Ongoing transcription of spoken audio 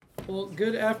Well,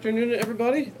 good afternoon,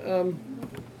 everybody.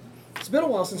 It's been a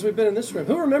while since we've been in this room.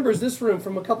 Who remembers this room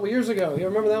from a couple years ago? You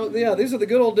remember that? Yeah, these are the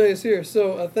good old days here.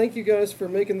 So thank you guys for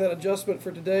making that adjustment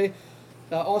for today.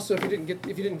 Also, if you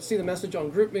didn't see the message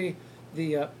on GroupMe,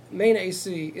 the main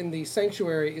AC in the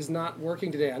sanctuary is not working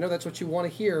today. I know that's what you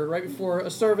want to hear right before a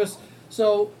service.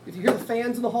 So if you hear the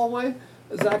fans in the hallway,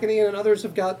 Zach and Ian and others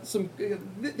have got some.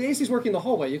 The AC is working in the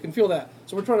hallway. You can feel that.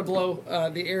 So we're trying to blow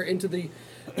the air into the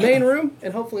main room,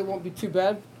 and hopefully it won't be too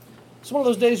bad. It's one of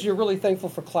those days you're really thankful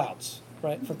for clouds,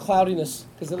 right? For cloudiness,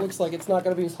 because it looks like it's not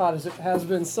going to be as hot as it has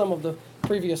been some of the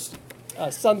previous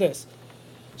Sundays.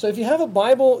 So if you have a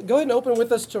Bible, go ahead and open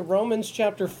with us to Romans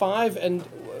chapter 5. And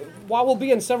while we'll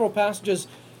be in several passages,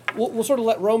 we'll sort of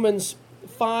let Romans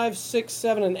 5, 6,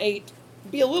 7, and 8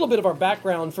 be a little bit of our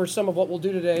background for some of what we'll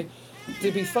do today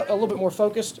to be a little bit more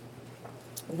focused.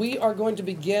 We are going to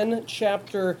begin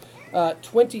chapter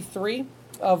 23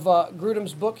 of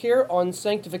Grudem's book here on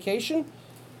sanctification,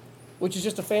 which is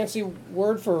just a fancy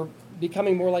word for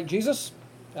becoming more like Jesus,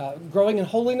 growing in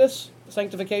holiness,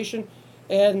 sanctification.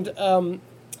 And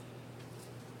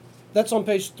that's on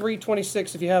page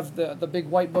 326 if you have the big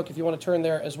white book, if you want to turn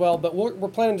there as well. But we're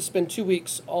planning to spend 2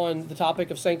 weeks on the topic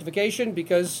of sanctification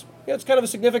because it's kind of a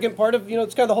significant part of,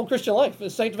 it's kind of the whole Christian life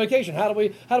is sanctification. How do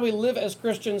we live as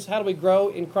Christians? How do we grow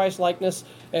in Christ likeness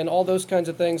and all those kinds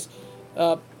of things?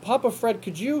 Papa Fred,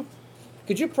 could you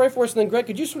pray for us? And then Greg,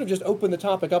 could you sort of just open the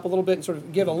topic up a little bit and sort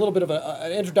of give a little bit of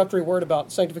an introductory word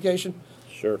about sanctification?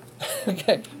 Sure.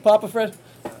 Okay. Papa Fred?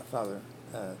 Father,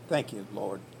 thank you,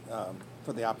 Lord,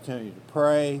 for the opportunity to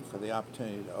pray, for the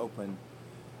opportunity to open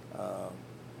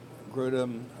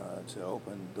Grudem, to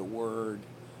open the Word,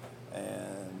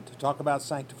 and to talk about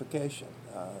sanctification.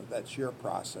 That's your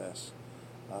process.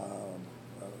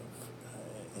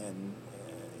 And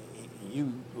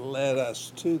you led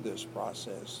us to this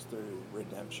process through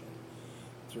redemption,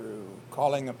 through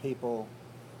calling a people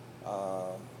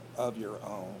of your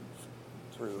own,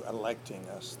 through electing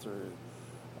us, through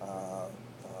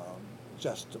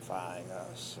justifying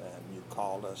us, and you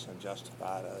called us and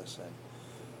justified us,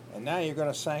 and now you're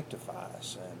going to sanctify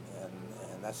us,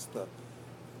 and that's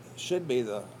should be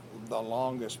the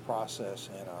longest process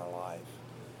in our life,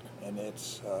 and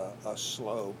it's a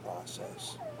slow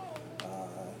process.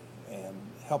 And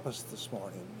help us this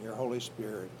morning, your Holy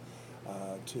Spirit,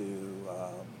 to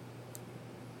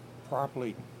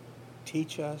properly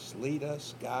teach us, lead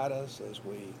us, guide us as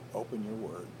we open your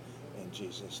word. In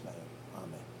Jesus' name,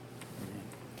 amen.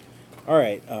 All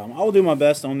right, I will do my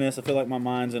best on this. I feel like my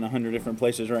mind's in 100 different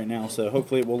places right now, so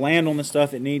hopefully it will land on the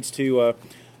stuff it needs to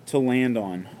land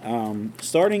on.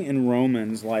 Starting in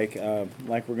Romans, like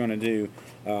we're going to do,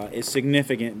 is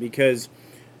significant because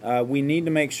we need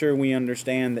to make sure we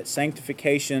understand that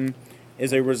sanctification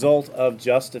is a result of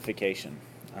justification.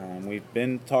 We've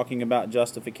been talking about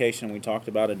justification. We talked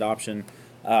about adoption.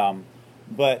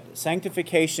 But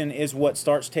sanctification is what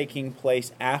starts taking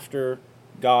place after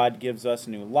God gives us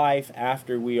new life,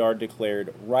 after we are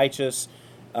declared righteous.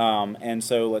 And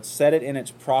so let's set it in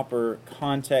its proper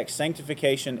context.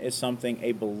 Sanctification is something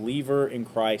a believer in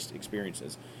Christ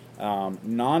experiences.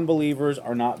 Non-believers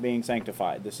are not being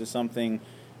sanctified. This is something...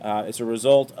 it's a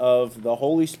result of the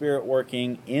Holy Spirit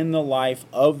working in the life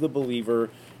of the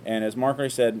believer. And as Mark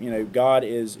already said, God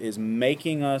is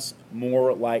making us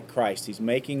more like Christ. He's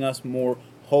making us more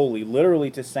holy. Literally,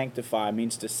 to sanctify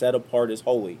means to set apart as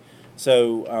holy.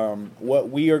 So what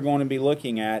we are going to be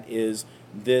looking at is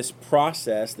this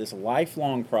process, this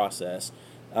lifelong process,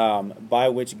 by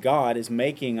which God is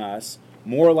making us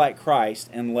more like Christ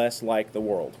and less like the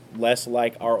world, less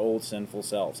like our old sinful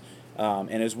selves.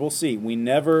 And as we'll see, we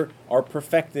never are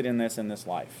perfected in this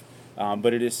life.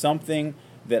 But it is something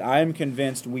that I am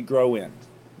convinced we grow in.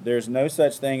 There's no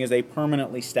such thing as a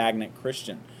permanently stagnant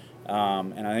Christian.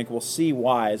 And I think we'll see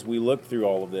why as we look through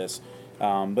all of this.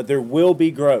 But there will be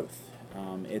growth.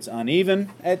 It's uneven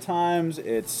at times.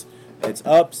 It's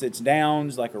ups, it's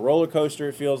downs, like a roller coaster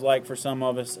it feels like for some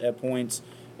of us at points.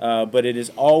 But it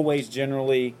is always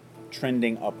generally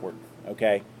trending upward.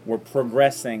 Okay? We're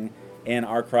progressing in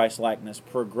our Christ likeness,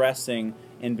 progressing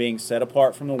in being set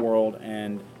apart from the world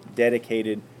and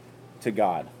dedicated to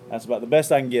God. That's about the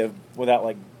best I can give without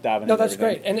diving into that's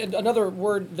everything. great. And another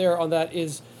word there on that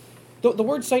is the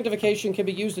word sanctification can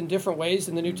be used in different ways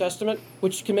in the New Testament,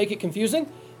 which can make it confusing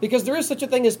because there is such a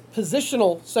thing as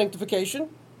positional sanctification.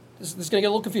 This is going to get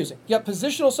a little confusing. You got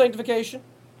positional sanctification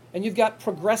and you've got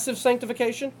progressive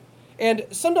sanctification. And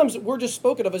sometimes we're just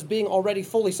spoken of as being already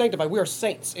fully sanctified. We are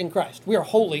saints in Christ. We are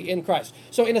holy in Christ.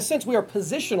 So in a sense, we are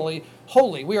positionally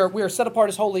holy. We are set apart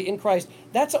as holy in Christ.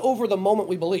 That's over the moment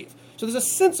we believe. So there's a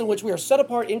sense in which we are set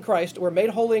apart in Christ, we're made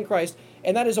holy in Christ,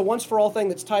 and that is a once-for-all thing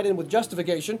that's tied in with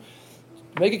justification.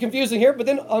 Make it confusing here, but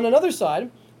then on another side,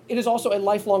 it is also a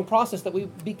lifelong process that we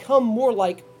become more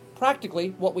like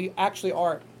practically what we actually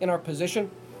are in our position.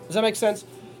 Does that make sense?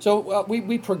 So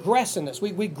we progress in this.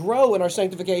 We grow in our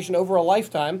sanctification over a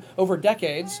lifetime, over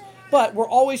decades, but we're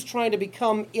always trying to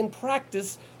become, in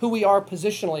practice, who we are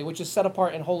positionally, which is set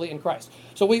apart and holy in Christ.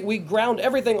 So we ground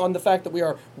everything on the fact that we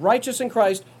are righteous in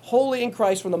Christ, holy in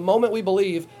Christ from the moment we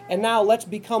believe, and now let's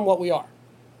become what we are.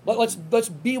 Let's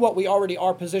be what we already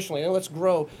are positionally, and let's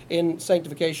grow in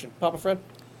sanctification. Papa Fred?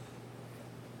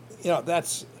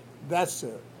 That's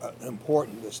an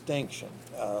important distinction.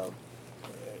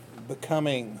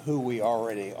 Becoming who we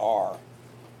already are,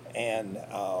 and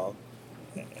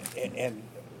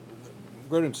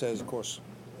Grudem says, of course,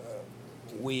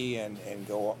 we and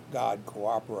God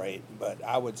cooperate. But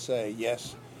I would say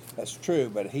yes, that's true.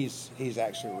 But He's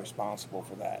actually responsible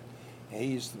for that.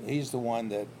 He's the one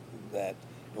that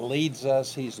leads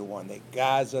us. He's the one that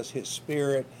guides us. His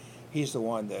Spirit. He's the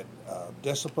one that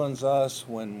disciplines us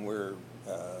when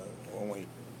we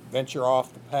venture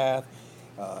off the path.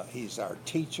 He's our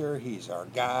teacher. He's our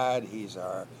guide.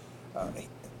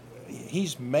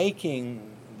 He's making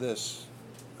this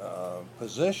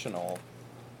positional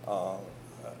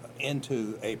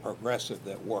into a progressive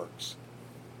that works,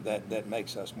 that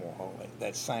makes us more holy,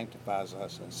 that sanctifies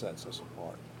us and sets us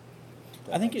apart.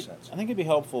 I think it'd be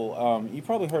helpful. You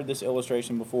probably heard this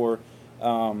illustration before,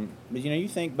 but you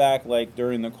think back like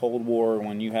during the Cold War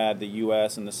when you had the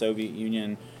U.S. and the Soviet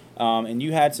Union. And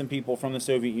you had some people from the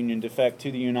Soviet Union defect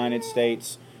to the United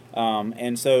States,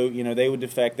 and so they would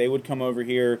defect. They would come over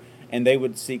here and they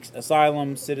would seek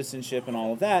asylum, citizenship, and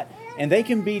all of that. And they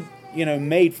can be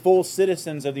made full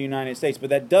citizens of the United States, but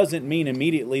that doesn't mean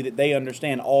immediately that they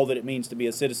understand all that it means to be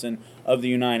a citizen of the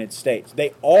United States.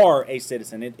 They are a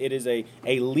citizen. It is a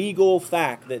legal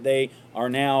fact that they are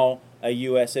now a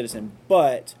U.S. citizen,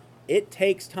 but it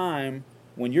takes time.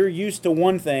 When you're used to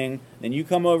one thing, then you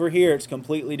come over here, it's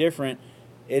completely different.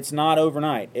 It's not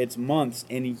overnight. It's months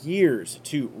and years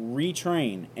to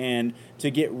retrain and to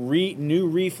get new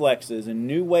reflexes and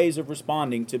new ways of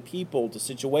responding to people, to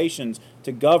situations,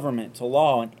 to government, to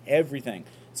law, and everything.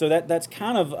 So that's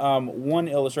kind of one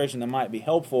illustration that might be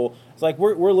helpful. It's like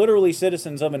we're literally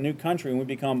citizens of a new country when we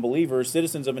become believers,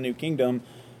 citizens of a new kingdom.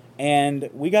 And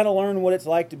we got to learn what it's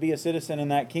like to be a citizen in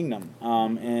that kingdom.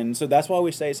 And so that's why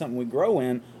we say it's something we grow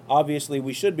in. Obviously,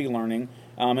 we should be learning.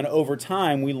 And over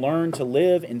time, we learn to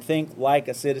live and think like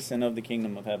a citizen of the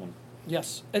kingdom of heaven.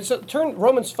 Yes. And so turn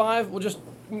Romans 5. We'll just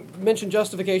mention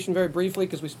justification very briefly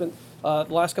because we spent the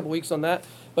last couple weeks on that,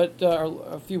 or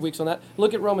a few weeks on that.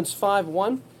 Look at Romans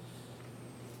 5:1.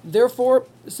 Therefore,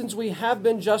 since we have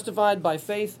been justified by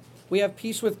faith, we have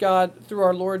peace with God through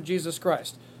our Lord Jesus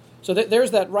Christ. So there's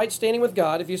that right standing with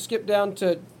God. If you skip down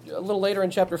to a little later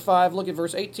in chapter 5, look at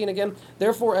verse 18 again.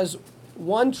 Therefore, as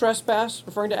one trespass,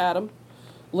 referring to Adam,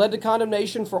 led to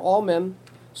condemnation for all men,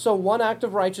 so one act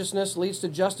of righteousness leads to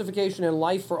justification and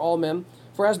life for all men.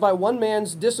 For as by one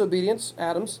man's disobedience,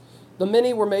 Adam's, the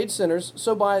many were made sinners,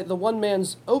 so by the one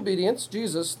man's obedience,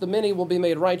 Jesus, the many will be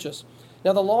made righteous.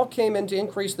 Now the law came in to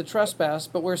increase the trespass,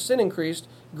 but where sin increased,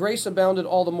 grace abounded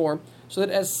all the more, so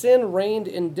that as sin reigned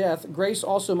in death, grace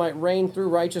also might reign through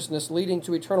righteousness, leading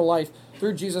to eternal life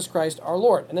through Jesus Christ our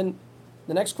Lord. And then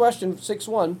the next question,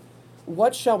 6:1,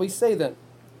 what shall we say then?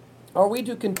 Are we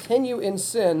to continue in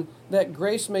sin that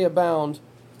grace may abound?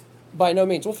 By no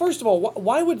means. Well, first of all,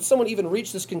 why would someone even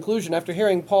reach this conclusion after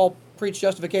hearing Paul preach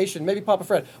justification? Maybe Papa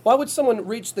Fred. Why would someone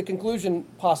reach the conclusion,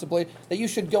 possibly, that you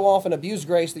should go off and abuse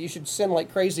grace, that you should sin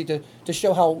like crazy to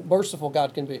show how merciful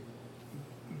God can be?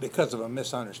 Because of a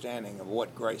misunderstanding of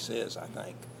what grace is, I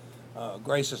think.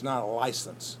 Grace is not a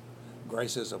license.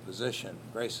 Grace is a position.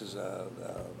 Grace is a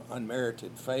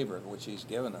unmerited favor which He's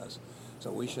given us.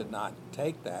 So we should not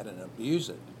take that and abuse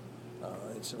it.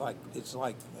 It's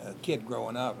like a kid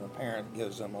growing up, and a parent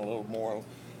gives them a little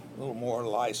more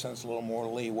license, a little more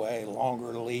leeway,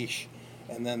 longer leash,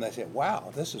 and then they say,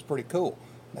 "Wow, this is pretty cool.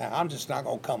 Now I'm just not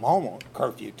going to come home on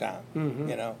curfew time,"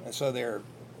 And so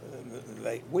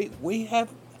we have,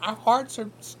 our hearts are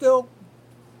still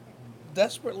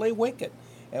desperately wicked,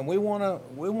 and we want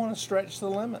to stretch the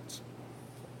limits,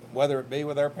 whether it be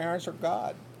with our parents or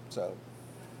God. So,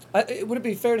 would it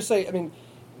be fair to say? I mean,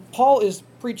 Paul is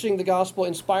preaching the gospel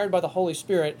inspired by the Holy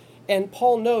Spirit, and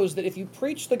Paul knows that if you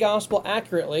preach the gospel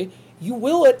accurately, you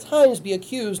will at times be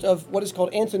accused of what is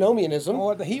called antinomianism.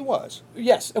 Well, he was.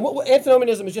 Yes, and what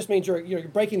antinomianism is just means you're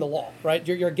breaking the law, right?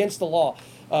 You're against the law.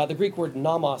 The Greek word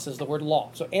nomos is the word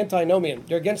law. So antinomian,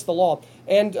 you're against the law.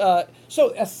 And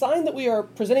so a sign that we are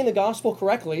presenting the gospel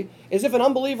correctly is if an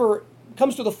unbeliever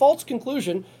comes to the false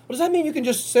conclusion, well, does that mean you can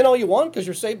just sin all you want because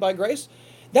you're saved by grace?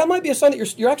 That might be a sign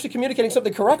that you're actually communicating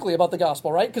something correctly about the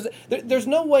gospel, right? Because there's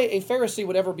no way a Pharisee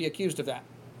would ever be accused of that,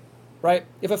 right?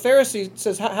 If a Pharisee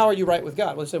says, how are you right with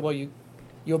God? Well, they say, well, you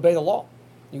obey the law.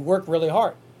 You work really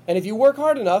hard. And if you work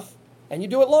hard enough and you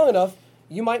do it long enough,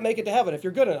 you might make it to heaven if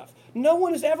you're good enough. No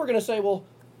one is ever going to say, well,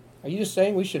 are you just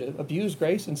saying we should abuse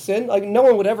grace and sin? Like, no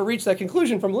one would ever reach that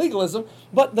conclusion from legalism.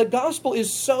 But the gospel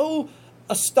is so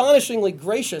astonishingly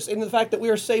gracious in the fact that we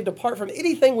are saved apart from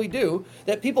anything we do,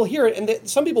 that people hear it and that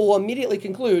some people will immediately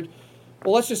conclude,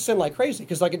 well, let's just sin like crazy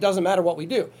because it doesn't matter what we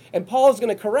do. And Paul is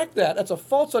going to correct that. That's a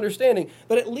false understanding.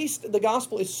 But at least the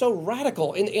gospel is so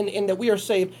radical in that we are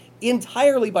saved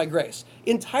entirely by grace,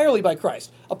 entirely by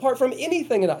Christ, apart from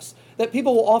anything in us, that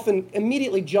people will often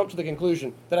immediately jump to the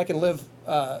conclusion that I can live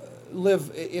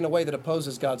in a way that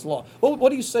opposes God's law. What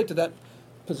do you say to that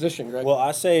position, Greg? Well,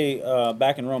 I say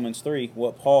back in Romans 3,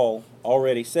 what Paul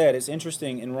already said. It's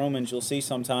interesting in Romans, you'll see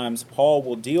sometimes Paul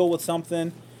will deal with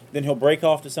something, then he'll break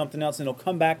off to something else, and he'll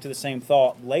come back to the same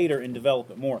thought later and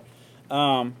develop it more.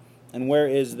 And where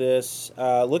is this?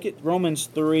 Look at Romans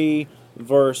 3,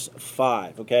 verse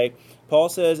 5, okay? Paul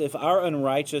says, if our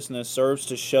unrighteousness serves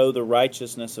to show the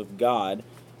righteousness of God,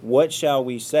 what shall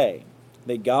we say?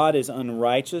 That God is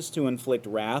unrighteous to inflict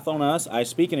wrath on us? I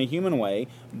speak in a human way.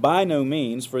 By no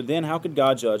means, for then how could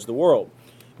God judge the world?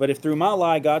 But if through my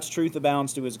lie God's truth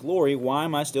abounds to his glory, why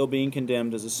am I still being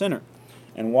condemned as a sinner?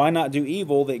 And why not do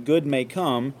evil that good may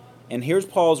come? And here's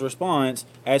Paul's response,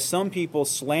 as some people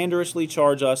slanderously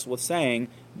charge us with saying,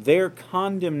 their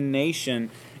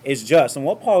condemnation is just. And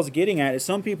what Paul's getting at is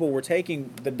some people were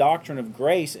taking the doctrine of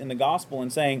grace in the gospel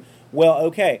and saying, well,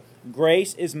 okay,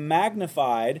 grace is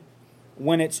magnified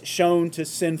when it's shown to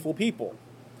sinful people.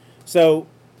 So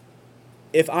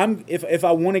if I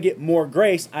want to get more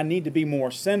grace, I need to be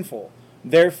more sinful.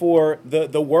 Therefore,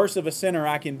 the worse of a sinner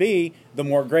I can be, the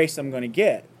more grace I'm going to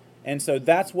get. And so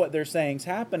that's what they're saying is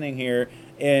happening here.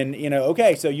 And,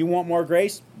 okay, so you want more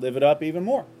grace? Live it up even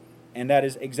more. And that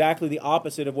is exactly the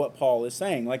opposite of what Paul is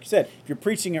saying. Like you said, if you're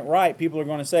preaching it right, people are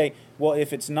going to say, well,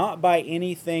 if it's not by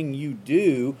anything you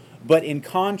do, but in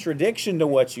contradiction to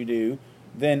what you do,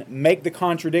 then make the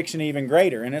contradiction even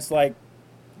greater. And it's like,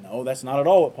 no, that's not at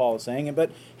all what Paul is saying. But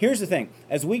here's the thing.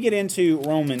 As we get into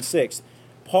Romans 6,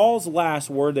 Paul's last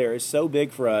word there is so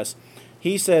big for us.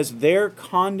 He says their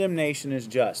condemnation is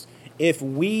just. If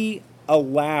we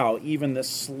allow even the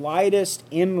slightest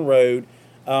inroad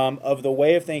of the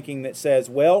way of thinking that says,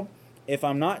 well, if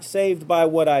I'm not saved by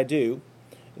what I do,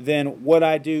 then what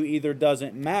I do either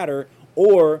doesn't matter,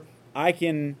 or I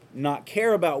can not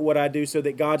care about what I do so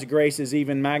that God's grace is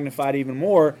even magnified even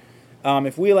more.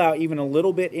 If we allow even a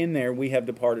little bit in there, we have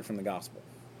departed from the gospel.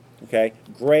 Okay?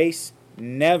 Grace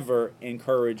never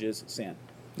encourages sin.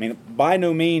 I mean, by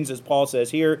no means, as Paul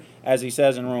says here, as he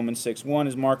says in Romans 6:1,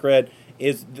 as Mark read,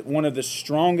 is one of the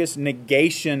strongest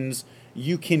negations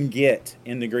you can get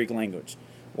in the Greek language.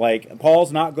 Like,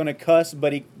 Paul's not going to cuss,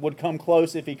 but he would come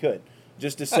close if he could.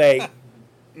 Just to say,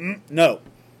 no.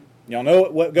 Y'all know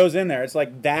what goes in there. It's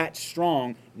like that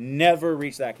strong. Never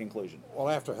reach that conclusion. Well,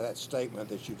 after that statement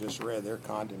that you just read, their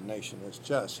condemnation is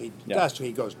just.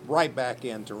 He goes right back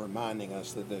into reminding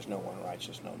us that there's no one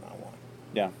righteous, no, not one.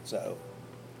 Yeah. So,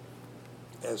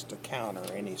 as to counter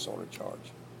any sort of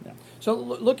charge. Yeah. So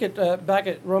look at back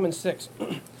at Romans 6.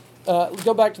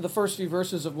 Go back to the first few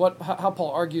verses of how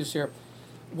Paul argues here.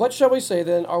 What shall we say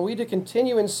then? Are we to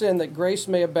continue in sin that grace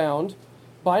may abound?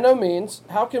 By no means.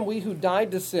 How can we who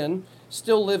died to sin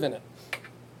still live in it?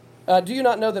 Do you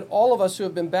not know that all of us who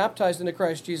have been baptized into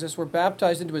Christ Jesus were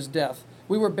baptized into his death?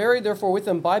 We were buried therefore with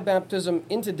him by baptism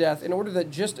into death, in order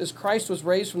that just as Christ was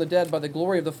raised from the dead by the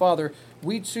glory of the Father,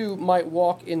 we too might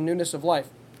walk in newness of life.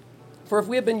 For if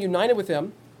we have been united with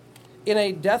him in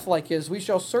a death like his, we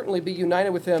shall certainly be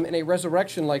united with him in a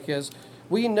resurrection like his.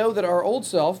 We know that our old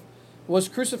self was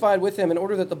crucified with him in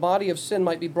order that the body of sin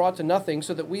might be brought to nothing,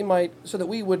 so that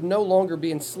we would no longer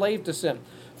be enslaved to sin.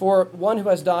 For one who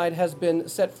has died has been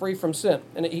set free from sin.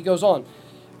 And he goes on.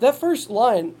 That first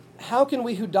line, how can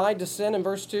we who died to sin, in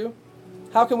verse 2,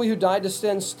 how can we who died to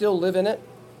sin still live in it?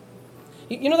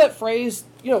 You know that phrase,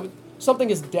 something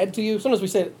is dead to you? Sometimes we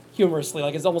say it humorously,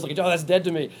 like it's almost like, oh, that's dead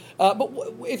to me. But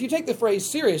if you take the phrase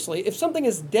seriously, if something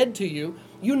is dead to you,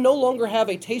 you no longer have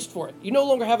a taste for it. You no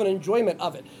longer have an enjoyment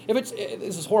of it. If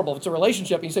this is horrible, if it's a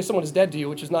relationship and you say someone is dead to you,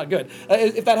 which is not good,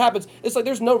 if that happens, it's like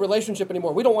there's no relationship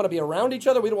anymore. We don't want to be around each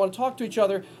other. We don't want to talk to each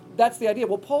other. That's the idea.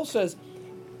 Well, Paul says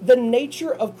the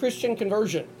nature of Christian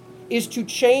conversion is to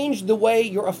change the way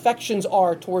your affections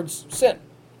are towards sin.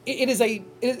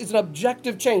 It's an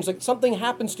objective change. Like something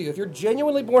happens to you. If you're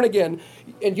genuinely born again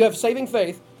and you have saving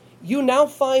faith, you now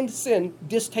find sin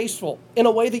distasteful in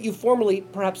a way that you formerly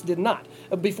perhaps did not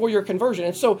before your conversion.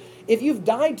 And so if you've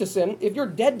died to sin, if you're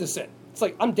dead to sin, it's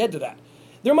like, I'm dead to that.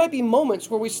 There might be moments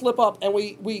where we slip up and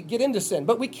we get into sin,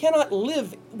 but we cannot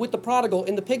live with the prodigal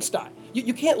in the pigsty.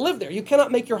 You can't live there. You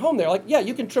cannot make your home there. Like, yeah,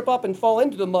 you can trip up and fall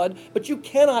into the mud, but you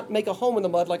cannot make a home in the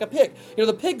mud like a pig. You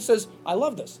know, the pig says, I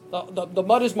love this. The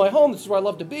mud is my home. This is where I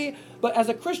love to be. But as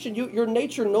a Christian, your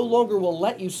nature no longer will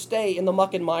let you stay in the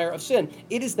muck and mire of sin.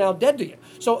 It is now dead to you.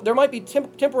 So there might be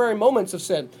temporary moments of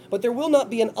sin, but there will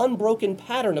not be an unbroken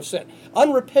pattern of sin.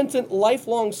 Unrepentant,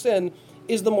 lifelong sin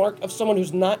is the mark of someone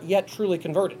who's not yet truly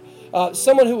converted.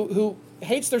 Someone who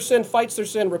hates their sin, fights their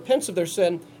sin, repents of their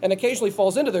sin, and occasionally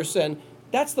falls into their sin,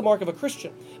 that's the mark of a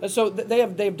Christian. And so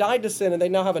they've died to sin, and they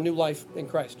now have a new life in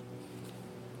Christ.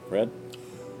 Fred?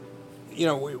 You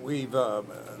know, we've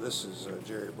this is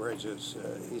Jerry Bridges.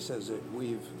 He says that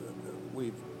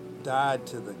we've died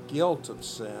to the guilt of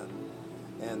sin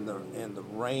and the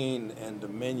reign and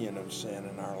dominion of sin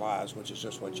in our lives, which is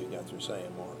just what you got through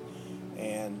saying, Mark.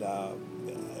 And I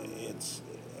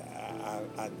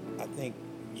think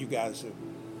you guys have,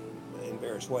 in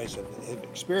various ways, have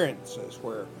experienced this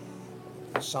where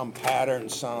some pattern,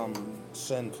 some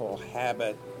sinful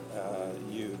habit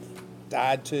you've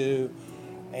died to,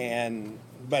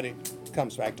 but it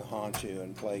comes back to haunt you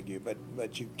and plague you.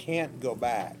 But you can't go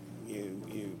back.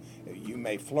 You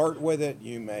may flirt with it,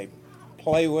 you may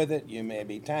play with it, you may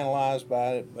be tantalized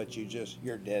by it, but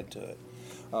you're dead to it.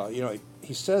 You know,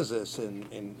 he says this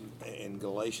in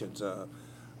Galatians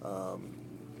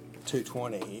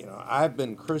 2:20. You know, I've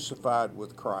been crucified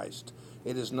with Christ.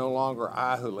 It is no longer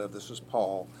I who live. This is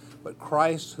Paul, but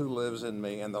Christ who lives in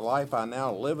me. And the life I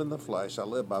now live in the flesh, I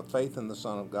live by faith in the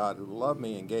Son of God who loved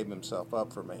me and gave himself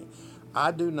up for me.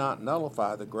 I do not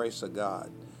nullify the grace of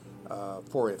God.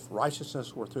 For if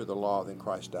righteousness were through the law, then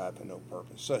Christ died for no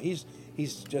purpose. So he's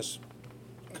just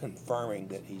confirming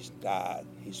that he's died.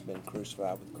 He's been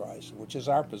crucified with Christ, which is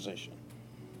our position.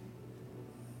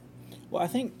 Well, I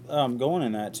think going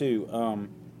in that too,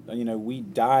 you know, we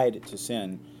died to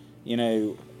sin. You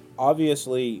know,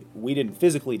 obviously we didn't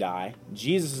physically die.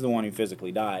 Jesus is the one who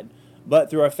physically died. But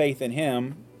through our faith in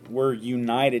him, we're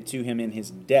united to him in his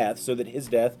death so that his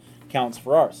death counts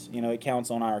for us. You know, it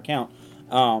counts on our account.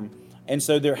 And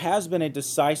so there has been a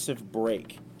decisive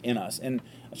break in us. And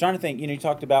I was trying to think, you know, you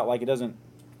talked about like it doesn't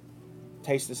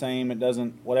taste the same, it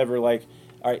doesn't whatever, like,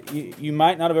 all right, you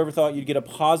might not have ever thought you'd get a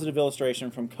positive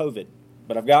illustration from COVID,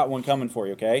 but I've got one coming for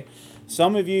you, okay?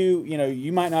 Some of you, you know,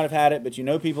 you might not have had it, but you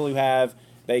know people who have.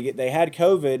 They had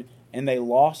COVID and they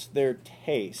lost their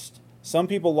taste. Some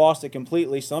people lost it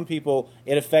completely. Some people,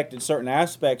 it affected certain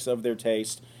aspects of their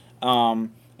taste. And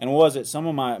what was it? Some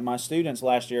of my students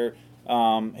last year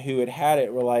who had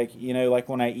it were like, you know, like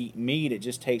when I eat meat, it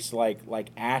just tastes like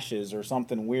ashes or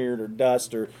something weird or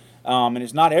dust or, and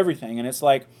it's not everything. And it's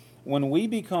like when we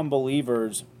become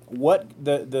believers, what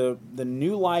the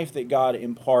new life that God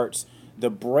imparts,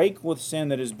 the break with sin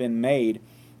that has been made,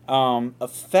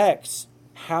 affects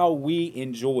how we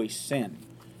enjoy sin.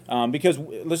 Because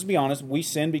let's be honest, we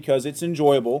sin because it's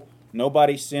enjoyable.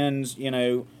 Nobody sins, you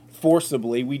know,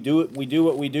 forcibly. We do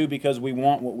what we do because we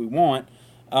want what we want.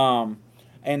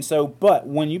 And so, but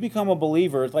when you become a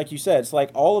believer, like you said, it's like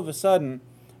all of a sudden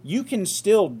you can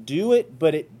still do it,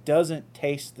 but it doesn't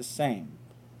taste the same.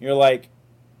 You're like,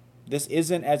 this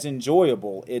isn't as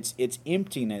enjoyable. It's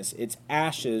emptiness. It's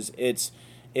ashes. It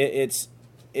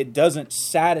doesn't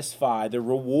satisfy. The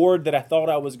reward that I thought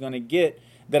I was going to get,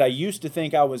 that I used to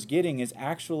think I was getting, is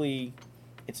actually,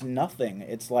 it's nothing.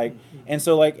 It's like, and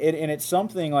so like, and it's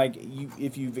something like,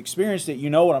 if you've experienced it, you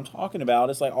know what I'm talking about.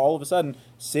 It's like all of a sudden,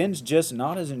 sin's just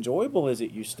not as enjoyable as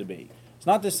it used to be. It's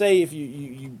not to say if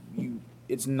you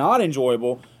it's not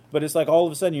enjoyable, but it's like all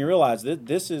of a sudden you realize that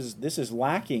this is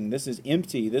lacking, this is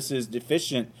empty, this is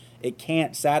deficient. It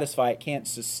can't satisfy, it can't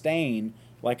sustain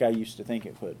like I used to think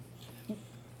it could.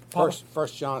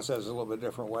 First John says a little bit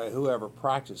different way. Whoever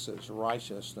practices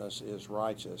righteousness is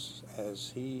righteous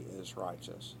as he is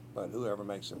righteous. But whoever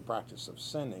makes a practice of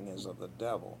sinning is of the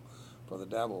devil. For the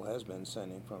devil has been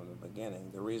sinning from the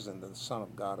beginning. The reason that the Son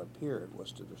of God appeared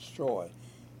was to destroy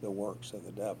the works of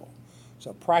the devil.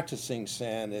 So practicing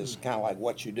sin is kind of like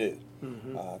what you do.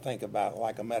 Think about it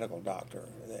like a medical doctor.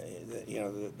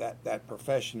 That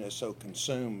profession is so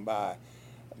consumed by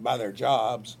their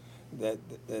jobs that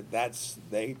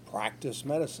they practice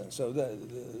medicine. So the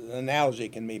analogy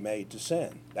can be made to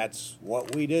sin. That's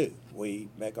what we do. We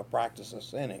make a practice of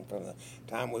sinning from the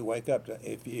time we wake up to.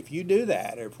 If you do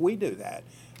that, or if we do that,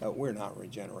 we're not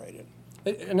regenerated.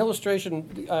 An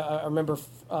illustration, I remember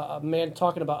a man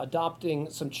talking about adopting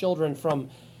some children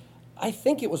from, I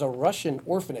think it was a Russian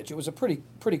orphanage. It was a pretty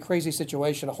crazy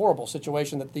situation, a horrible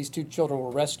situation that these two children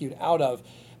were rescued out of.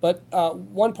 But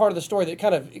one part of the story that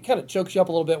kind of chokes you up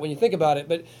a little bit when you think about it.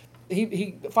 But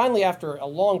he finally, after a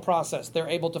long process, they're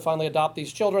able to finally adopt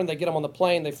these children. They get them on the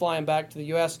plane. They fly them back to the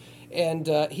U.S. And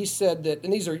he said that,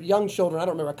 and these are young children. I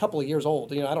don't remember, a couple of years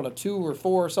old. I don't know, 2 or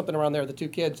 4, something around there. The 2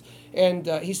 kids. And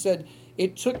he said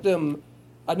it took them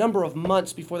a number of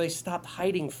months before they stopped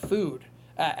hiding food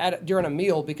during a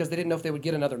meal because they didn't know if they would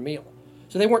get another meal.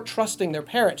 So they weren't trusting their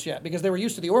parents yet because they were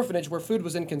used to the orphanage where food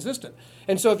was inconsistent.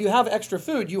 And so if you have extra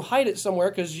food, you hide it somewhere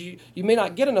because you may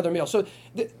not get another meal. So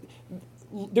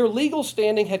their legal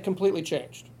standing had completely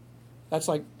changed. That's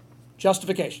like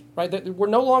justification, right? We're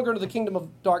no longer in the kingdom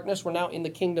of darkness. We're now in the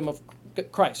kingdom of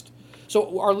Christ.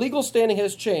 So our legal standing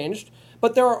has changed,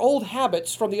 but there are old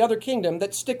habits from the other kingdom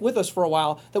that stick with us for a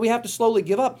while that we have to slowly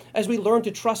give up as we learn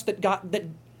to trust that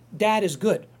Dad is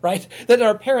good, right? That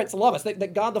our parents love us,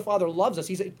 that God the Father loves us.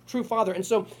 He's a true Father. And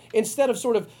so instead of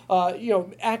sort of,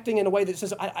 acting in a way that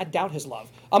says, I doubt his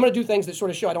love, I'm going to do things that sort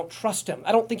of show I don't trust him.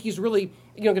 I don't think he's really,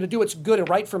 going to do what's good and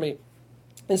right for me.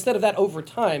 Instead of that, over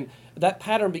time, that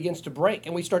pattern begins to break.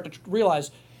 And we start to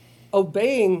realize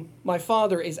obeying my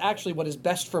Father is actually what is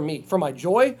best for me, for my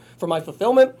joy, for my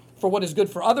fulfillment, for what is good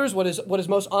for others, what is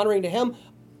most honoring to him.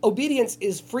 Obedience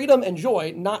is freedom and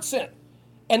joy, not sin.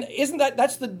 And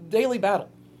that's the daily battle?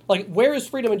 Like, where is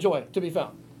freedom and joy to be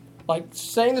found? Like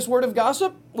saying this word of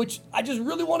gossip, which I just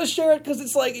really want to share it because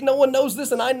it's like no one knows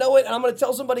this and I know it and I'm going to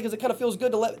tell somebody because it kind of feels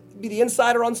good to be the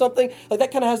insider on something. Like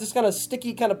that kind of has this kind of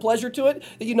sticky kind of pleasure to it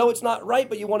that it's not right,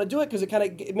 but you want to do it because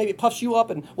maybe it puffs you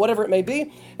up and whatever it may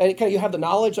be. And you have the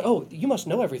knowledge, oh, you must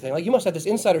know everything. Like you must have this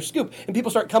insider scoop and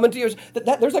people start coming to you.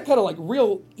 There's that kind of like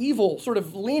real evil sort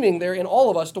of leaning there in all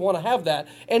of us to want to have that.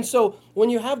 And so when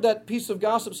you have that piece of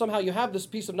gossip, somehow you have this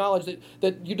piece of knowledge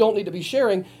that you don't need to be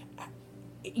sharing.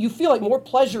 You feel like more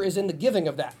pleasure is in the giving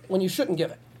of that when you shouldn't give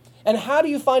it. And how do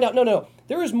you find out? No,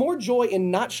 there is more joy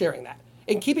in not sharing that,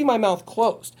 in keeping my mouth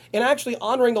closed, in actually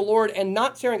honoring the Lord and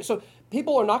not sharing. So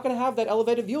people are not going to have that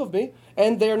elevated view of me,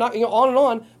 and they're not, on and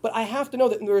on, but I have to know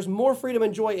that there is more freedom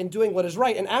and joy in doing what is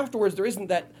right, and afterwards there isn't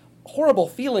that horrible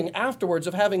feeling afterwards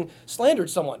of having slandered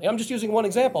someone. I'm just using one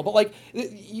example, but like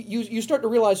you start to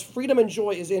realize freedom and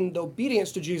joy is in the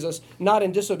obedience to Jesus, not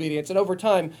in disobedience. And over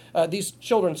time, these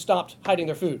children stopped hiding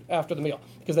their food after the meal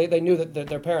because they knew that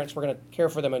their parents were going to care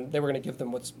for them and they were going to give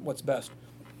them what's best.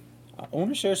 I want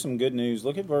to share some good news.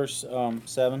 Look at verse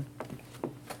 7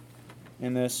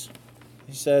 in this.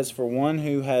 He says, "For one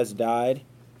who has died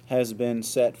has been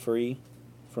set free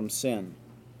from sin."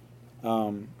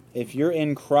 If you're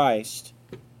in Christ,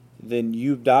 then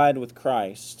you've died with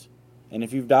Christ. And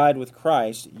if you've died with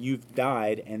Christ, you've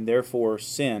died, and therefore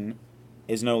sin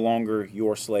is no longer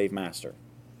your slave master.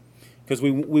 Because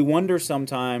we wonder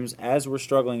sometimes, as we're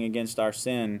struggling against our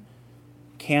sin,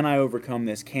 can I overcome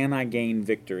this? Can I gain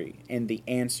victory? And the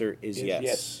answer is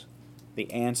yes. The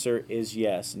answer is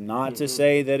yes. Not to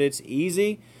say that it's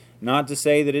easy, not to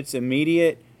say that it's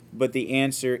immediate, but the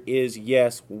answer is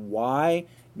yes. Why?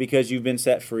 Because you've been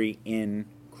set free in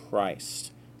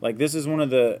Christ. Like, this is one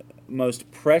of the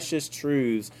most precious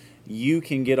truths you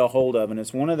can get a hold of. And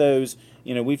it's one of those,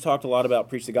 we've talked a lot about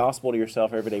preach the gospel to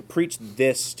yourself every day. Preach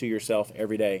this to yourself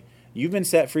every day. You've been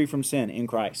set free from sin in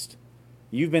Christ.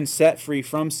 You've been set free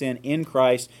from sin in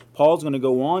Christ. Paul's going to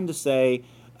go on to say,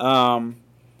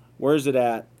 where is it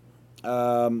at?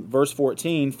 Verse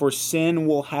 14, "For sin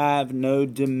will have no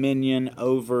dominion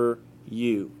over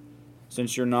you,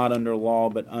 since you're not under law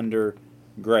but under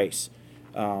grace."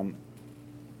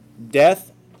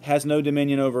 Death has no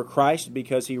dominion over Christ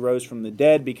because he rose from the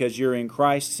dead. Because you're in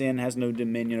Christ, sin has no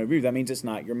dominion over you. That means it's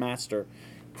not your master.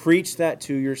 Preach that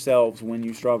to yourselves when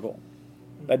you struggle.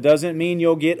 That doesn't mean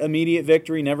you'll get immediate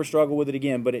victory, never struggle with it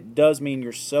again, but it does mean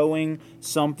you're sowing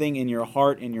something in your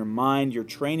heart, in your mind. You're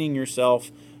training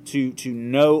yourself to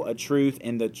know a truth,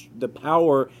 and the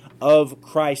power of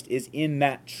Christ is in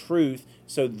that truth.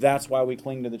 So that's why we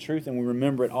cling to the truth and we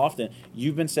remember it often.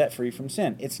 You've been set free from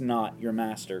sin. It's not your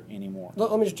master anymore.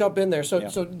 Let me just jump in there. So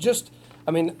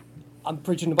I'm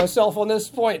preaching to myself on this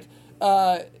point.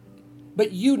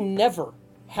 But you never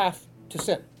have to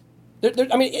sin.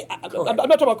 I mean, I'm not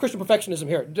talking about Christian perfectionism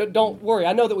here. Don't worry.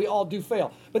 I know that we all do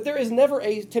fail. But there is never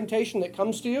a temptation that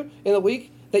comes to you in the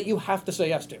week that you have to say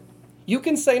yes to. You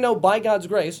can say no by God's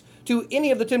grace to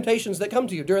any of the temptations that come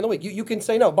to you during the week. You can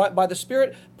say no. By the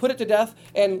Spirit, put it to death.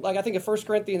 And like I think of 1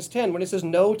 Corinthians 10, when it says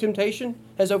no temptation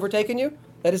has overtaken you,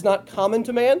 that is not common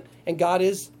to man, and God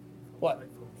is what?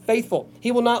 Faithful.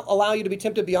 He will not allow you to be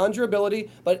tempted beyond your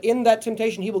ability, but in that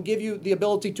temptation, He will give you the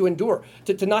ability to endure,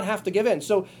 to not have to give in.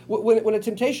 So when a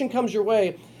temptation comes your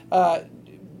way,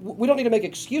 we don't need to make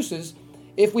excuses.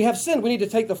 If we have sinned, we need to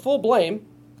take the full blame,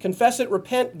 confess it,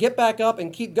 repent, get back up,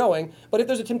 and keep going. But if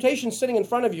there's a temptation sitting in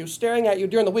front of you, staring at you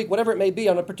during the week, whatever it may be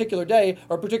on a particular day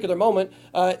or a particular moment,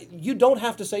 you don't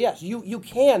have to say yes. You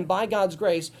can, by God's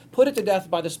grace, put it to death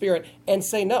by the Spirit and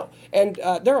say no. And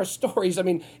there are stories,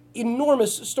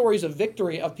 enormous stories of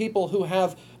victory of people who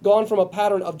have gone from a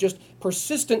pattern of just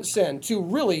persistent sin to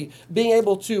really being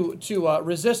able to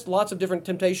resist lots of different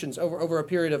temptations over a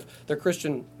period of their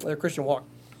Christian walk.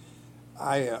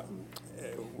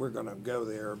 We're going to go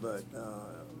there, but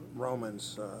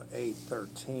Romans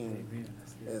 8:13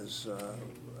 is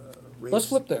Let's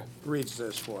flip there. Reads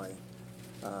this way: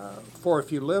 For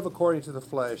if you live according to the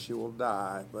flesh, you will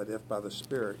die. But if by the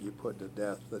Spirit you put to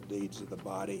death the deeds of the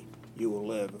body, you will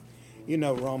live. You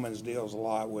know, Romans deals a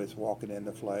lot with walking in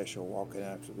the flesh or walking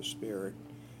after the Spirit.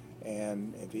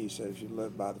 And if he says you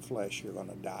live by the flesh, you're going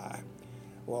to die.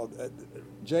 Well,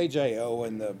 J.J.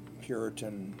 Owen, the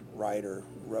Puritan writer,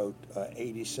 wrote an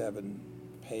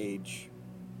 87-page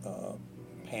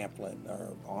pamphlet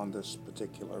on this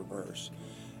particular verse.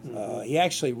 He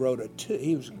actually wrote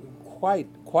he was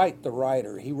quite the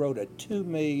writer. He wrote a 2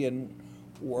 million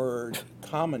word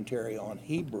commentary on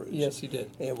Hebrews. Yes, he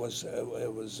did. It was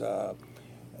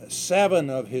 7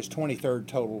 of his 23rd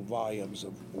total volumes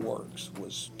of works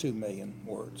was 2 million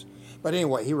words. But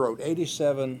anyway, he wrote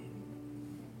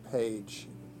 87-page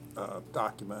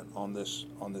document on this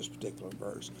particular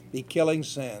verse. Be killing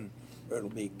sin, or it'll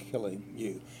be killing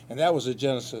you. And that was the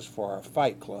genesis for our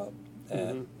fight club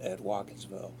at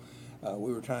Watkinsville.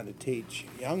 We were trying to teach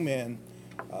young men,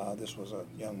 this was a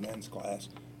young men's class,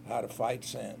 how to fight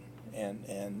sin,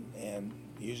 and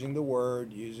using the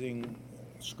Word, using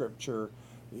Scripture,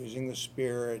 using the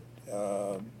Spirit,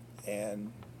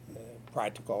 and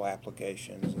practical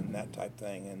applications and that type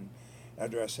thing, and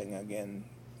addressing again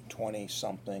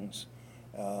 20-somethings,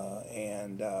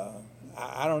 and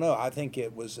I don't know. I think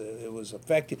it was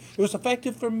effective. It was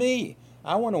effective for me.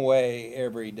 I went away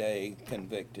every day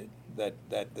convicted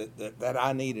that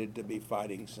I needed to be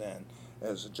fighting sin,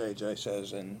 as JJ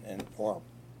says, and well,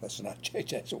 that's not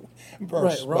JJ's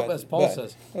verse, right? As Paul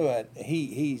says. But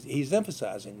he's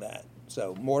emphasizing that.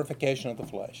 So mortification of the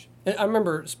flesh. And I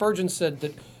remember Spurgeon said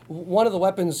that one of the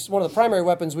primary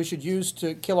weapons we should use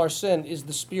to kill our sin is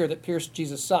the spear that pierced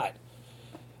Jesus' side,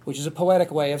 which is a poetic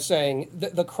way of saying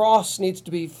the cross needs to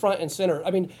be front and center.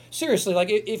 Seriously, like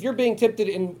if you're being tempted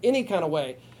in any kind of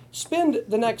way, spend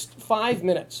the next 5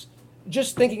 minutes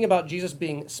just thinking about Jesus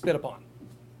being spit upon.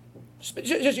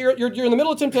 You're in the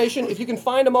middle of temptation. If you can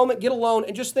find a moment, get alone,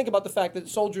 and just think about the fact that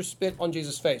soldiers spit on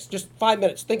Jesus' face. Just 5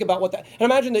 minutes. Think about what that... And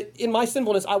imagine that in my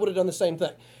sinfulness, I would have done the same thing.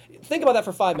 Think about that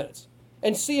for 5 minutes.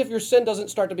 And see if your sin doesn't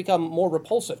start to become more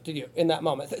repulsive to you in that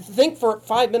moment. Think for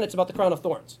 5 minutes about the crown of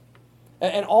thorns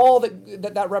and all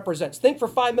that represents. Think for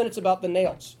 5 minutes about the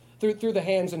nails through the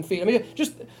hands and feet.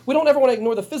 We don't ever want to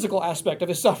ignore the physical aspect of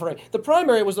his suffering. The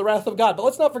primary was the wrath of God, but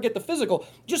let's not forget the physical.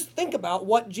 Just think about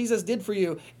what Jesus did for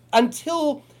you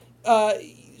until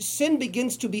sin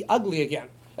begins to be ugly again.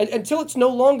 Until it's no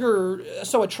longer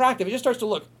so attractive. It just starts to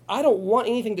look, I don't want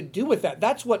anything to do with that.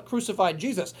 That's what crucified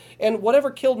Jesus. And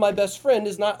whatever killed my best friend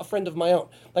is not a friend of my own.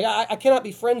 Like I cannot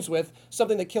be friends with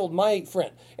something that killed my friend.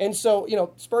 And so,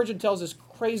 Spurgeon tells this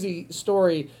crazy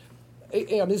story.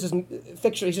 This is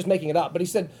fiction. He's just making it up. But he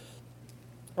said,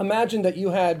 imagine that you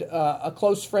had a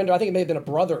close friend, or I think it may have been a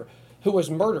brother, who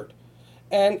was murdered.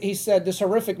 And he said this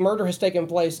horrific murder has taken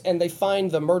place, and they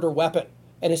find the murder weapon,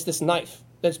 and it's this knife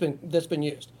that's been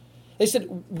used. They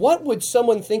said, what would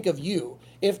someone think of you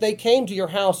if they came to your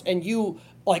house and you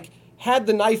had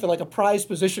the knife in a prized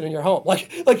position in your home, like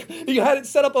you had it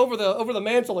set up over the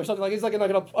mantle or something, it's like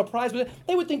a prized position?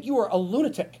 They would think you were a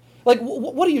lunatic.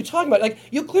 What are you talking about?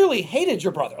 You clearly hated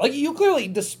your brother. You clearly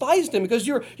despised him because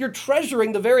you're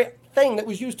treasuring the very thing that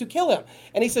was used to kill him.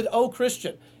 And he said, "Oh,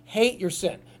 Christian, hate your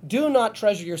sin. Do not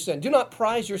treasure your sin. Do not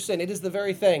prize your sin. It is the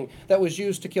very thing that was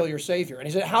used to kill your Savior. And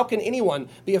he said, how can anyone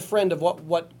be a friend of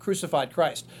what crucified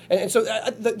Christ? And so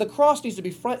the cross needs to be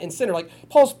front and center. Like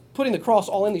Paul's putting the cross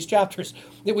all in these chapters.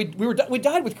 That we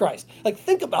died with Christ. Like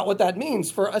think about what that means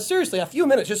for seriously a few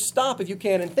minutes. Just stop if you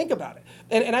can and think about it.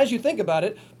 And as you think about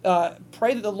it,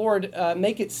 pray that the Lord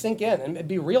make it sink in and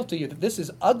be real to you that this is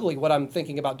ugly what I'm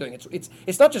thinking about doing.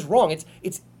 It's not just wrong.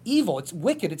 It's evil. It's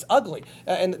wicked. It's ugly,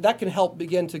 and that can help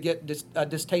begin to get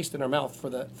distaste in our mouth for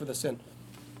the sin.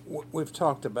 We've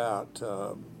talked about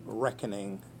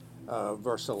reckoning.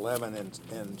 Verse 11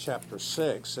 in chapter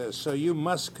 6 says, "So you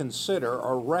must consider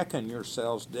or reckon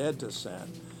yourselves dead to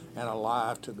sin and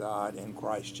alive to God in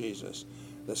Christ Jesus."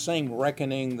 The same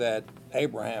reckoning that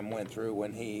Abraham went through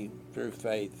when he, through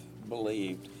faith,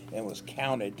 believed and was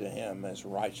counted to him as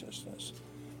righteousness.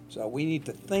 So we need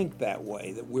to think that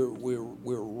way, that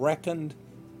we're reckoned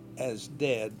as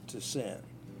dead to sin.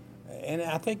 And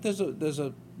I think there's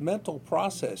a mental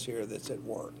process here that's at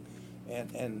work. And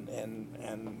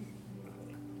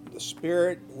the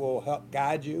Spirit will help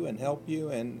guide you and help you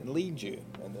and lead you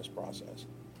in this process.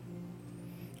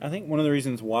 I think one of the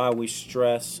reasons why we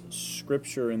stress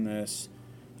Scripture in this,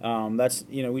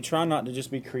 we try not to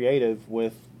just be creative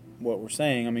with what we're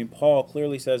saying. I mean, Paul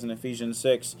clearly says in Ephesians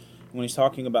 6, when he's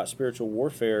talking about spiritual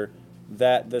warfare,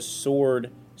 that the sword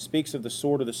speaks of the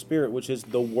sword of the Spirit, which is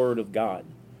the Word of God.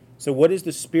 So what is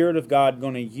the Spirit of God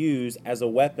going to use as a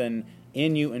weapon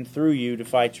in you and through you to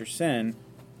fight your sin,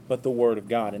 but the Word of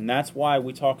God? And that's why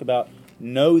we talk about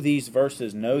know these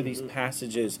verses, know these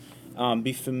passages,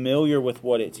 be familiar with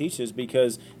what it teaches,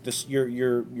 because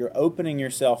you're opening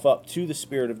yourself up to the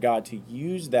Spirit of God to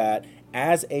use that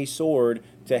as a sword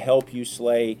to help you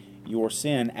slay your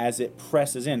sin as it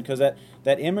presses in. Because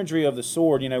that imagery of the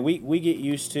sword, we get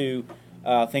used to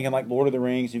thinking like Lord of the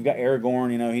Rings. You've got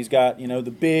Aragorn, he's got,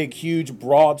 the big, huge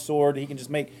broadsword he can just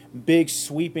make big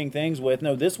sweeping things with.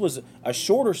 No, this was a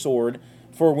shorter sword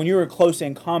for when you're close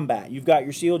in combat. You've got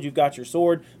your shield, you've got your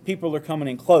sword, people are coming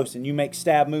in close, and you make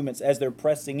stab movements as they're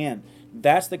pressing in.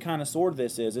 That's the kind of sword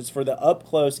this is. It's for the up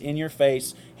close, in your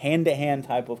face, hand-to-hand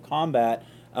type of combat,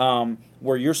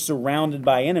 where you're surrounded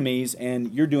by enemies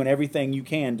and you're doing everything you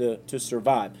can to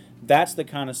survive. That's the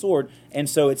kind of sword. And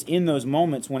so it's in those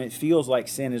moments when it feels like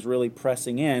sin is really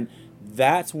pressing in,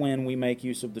 that's when we make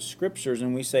use of the Scriptures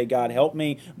and we say, God, help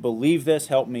me believe this,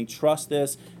 help me trust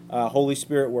this, Holy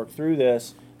Spirit, work through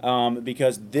this,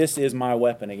 because this is my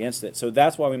weapon against it. So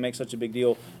that's why we make such a big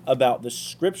deal about the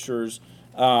Scriptures.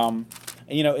 And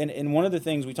one of the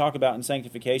things we talk about in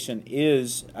sanctification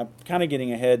is, kind of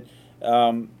getting ahead,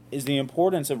 is the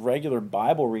importance of regular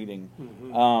Bible reading.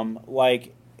 Mm-hmm.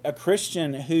 Like a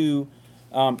Christian who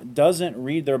doesn't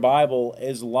read their Bible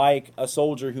is like a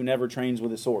soldier who never trains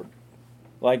with a sword.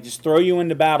 Like just throw you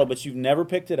into battle, but you've never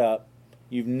picked it up.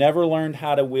 You've never learned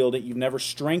how to wield it. You've never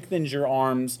strengthened your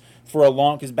arms for a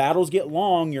long, because battles get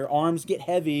long, your arms get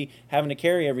heavy, having to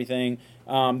carry everything.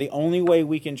 The only way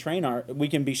we can we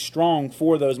can be strong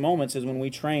for those moments is when we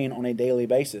train on a daily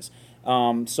basis.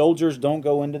 Soldiers don't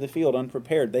go into the field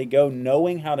unprepared. They go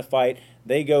knowing how to fight.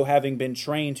 They go having been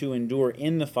trained to endure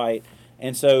in the fight.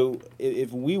 And so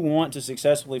if we want to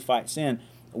successfully fight sin,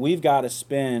 we've got to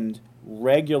spend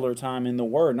regular time in the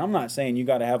Word. And I'm not saying you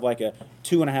got to have like a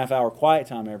 2.5 hour quiet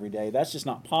time every day. That's just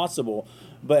not possible.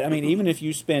 But I mean, even if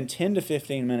you spend 10 to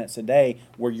 15 minutes a day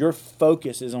where your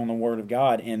focus is on the Word of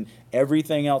God and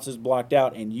everything else is blocked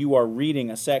out and you are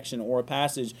reading a section or a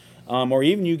passage, or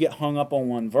even you get hung up on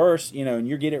one verse, and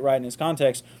you get it right in its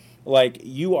context, like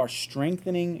you are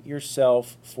strengthening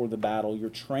yourself for the battle. You're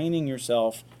training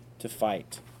yourself to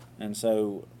fight. And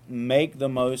so make the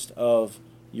most of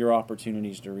your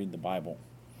opportunities to read the Bible.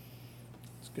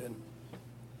 That's good.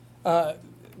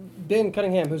 Ben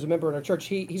Cunningham, who's a member in our church,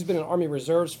 he's been in Army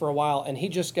Reserves for a while, and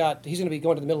he's going to be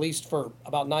going to the Middle East for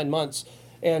about 9 months.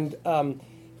 And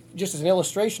just as an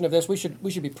illustration of this, we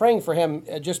should be praying for him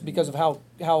just because of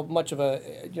how much of a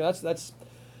that's.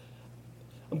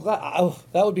 I'm glad.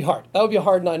 That would be hard. That would be a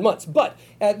hard 9 months. But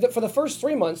for the first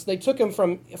 3 months, they took him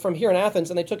from here in Athens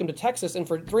and they took him to Texas. And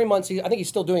for 3 months, I think he's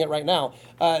still doing it right now.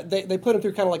 They put him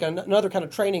through kind of like another kind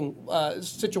of training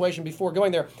situation before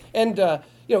going there. And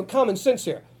common sense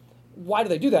here. Why do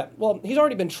they do that? Well, he's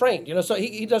already been trained. So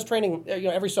he does training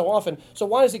every so often. So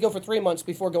why does he go for 3 months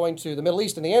before going to the Middle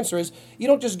East? And the answer is you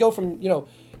don't just go from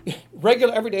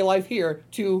regular everyday life here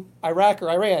to Iraq or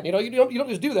Iran. You don't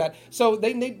just do that. So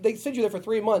they send you there for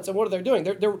 3 months, and what are they doing?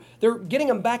 They're getting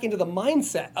him back into the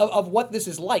mindset of what this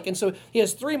is like. And so he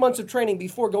has 3 months of training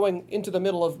before going into the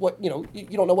middle of what you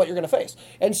don't know what you're going to face.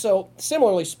 And so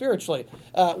similarly, spiritually,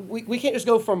 we can't just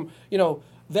go from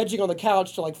vegging on the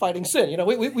couch to like fighting sin. You know,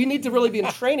 we need to really be in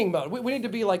training mode. We need to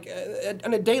be like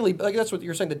in a daily, like that's what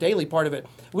you're saying, the daily part of it.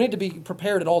 We need to be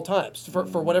prepared at all times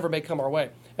for whatever may come our way.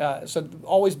 So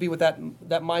always be with that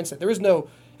mindset. There is no,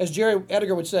 as Jerry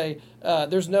Edgar would say,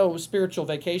 there's no spiritual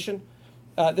vacation.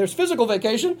 There's physical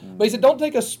vacation, but he said don't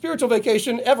take a spiritual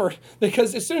vacation ever,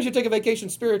 because as soon as you take a vacation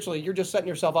spiritually, you're just setting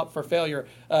yourself up for failure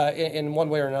in one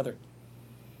way or another.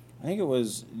 I think it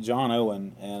was John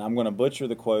Owen, and I'm going to butcher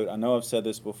the quote. I know I've said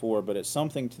this before, but it's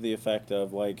something to the effect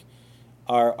of like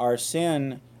our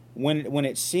sin, when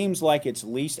it seems like it's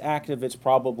least active, it's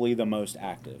probably the most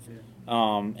active.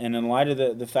 Yeah. And in light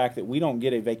of the fact that we don't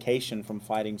get a vacation from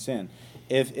fighting sin,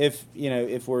 if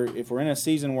we're in a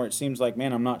season where it seems like,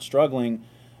 man, I'm not struggling,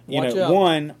 Watch out.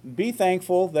 One, be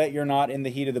thankful that you're not in the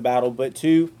heat of the battle, but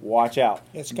two, watch out.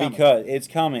 It's coming. Because it's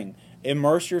coming.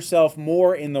 Immerse yourself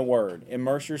more in the Word.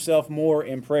 Immerse yourself more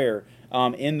in prayer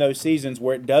in those seasons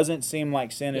where it doesn't seem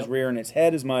like sin is rearing its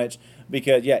head as much,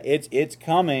 because, it's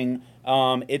coming.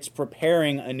 It's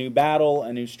preparing a new battle,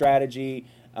 a new strategy.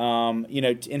 And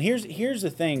here's the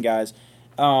thing, guys.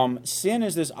 Sin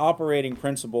is this operating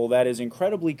principle that is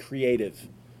incredibly creative.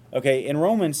 Okay, in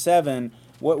Romans 7,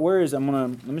 let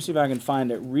me see if I can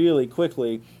find it really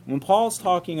quickly. When Paul's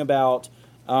talking about,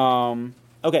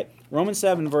 Romans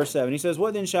 7, verse 7, he says,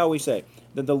 "What then shall we say?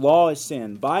 That the law is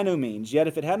sin? By no means. Yet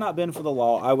if it had not been for the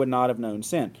law, I would not have known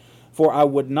sin. For I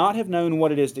would not have known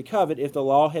what it is to covet if the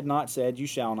law had not said, you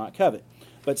shall not covet.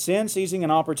 But sin, seizing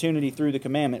an opportunity through the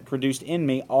commandment, produced in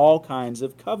me all kinds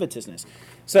of covetousness."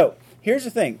 So, here's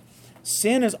the thing.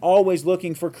 Sin is always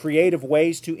looking for creative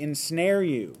ways to ensnare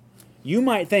you. You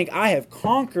might think, I have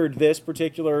conquered this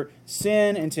particular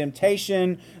sin and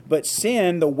temptation, but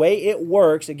sin, the way it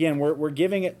works, again, we're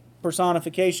giving it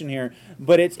personification here,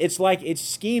 but it's like it's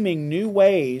scheming new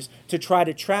ways to try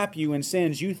to trap you in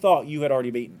sins you thought you had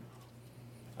already beaten.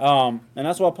 And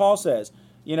that's what Paul says.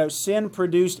 Sin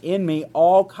produced in me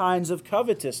all kinds of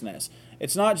covetousness.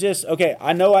 It's not just, okay,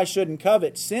 I know I shouldn't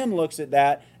covet. Sin looks at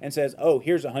that and says, oh,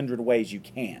 here's 100 ways you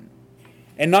can.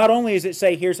 And not only does it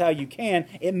say, here's how you can,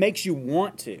 it makes you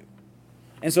want to.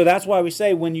 And so that's why we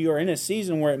say when you are in a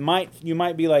season where you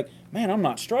might be like, man, I'm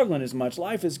not struggling as much.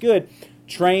 Life is good.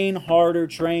 Train harder,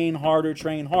 train harder,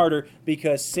 train harder,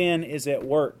 because sin is at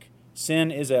work. Sin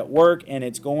is at work, and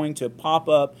it's going to pop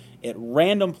up at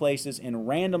random places in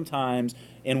random times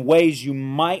in ways you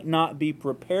might not be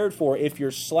prepared for if you're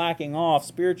slacking off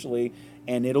spiritually,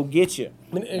 and it'll get you.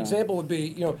 An example would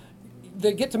be,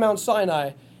 they get to Mount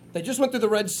Sinai. They just went through the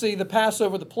Red Sea, the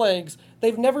Passover, the plagues.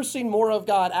 They've never seen more of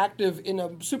God active in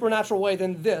a supernatural way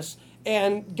than this.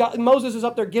 And Moses is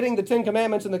up there getting the Ten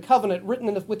Commandments and the covenant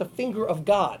written with the finger of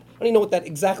God. I don't even know what that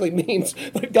exactly means,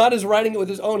 but God is writing it with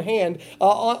his own hand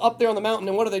up there on the mountain.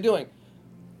 And what are they doing?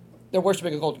 They're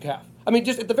worshiping a golden calf. I mean,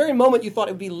 just at the very moment you thought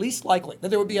it would be least likely that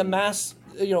there would be a mass,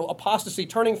 apostasy,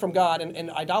 turning from God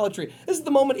and idolatry. This is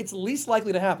the moment it's least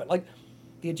likely to happen. Like,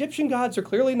 the Egyptian gods are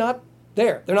clearly not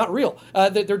there. They're not real.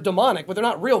 They're demonic, but they're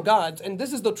not real gods. And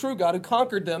this is the true God who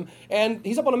conquered them. And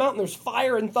he's up on a mountain. There's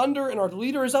fire and thunder, and our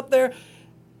leader is up there.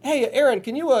 Hey, Aaron,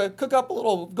 can you cook up a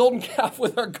little golden calf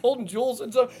with our golden jewels?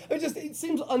 And so it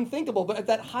seems unthinkable. But at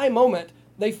that high moment,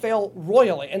 they fail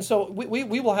royally. And so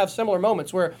we will have similar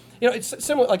moments where, it's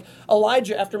similar, like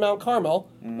Elijah after Mount Carmel.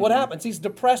 Mm-hmm. What happens? He's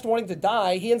depressed, wanting to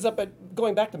die. He ends up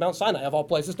going back to Mount Sinai, of all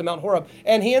places, to Mount Horeb.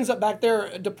 And he ends up back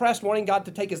there depressed, wanting God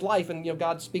to take his life. And,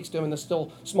 God speaks to him in the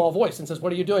still small voice and says,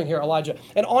 what are you doing here, Elijah?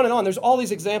 And on. There's all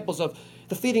these examples of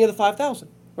the feeding of the 5,000,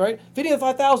 right? Feeding of the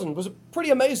 5,000 was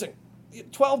pretty amazing.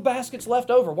 12 baskets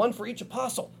left over, one for each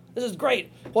apostle. This is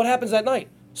great. What happens that night?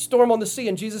 Storm on the sea,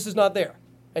 and Jesus is not there.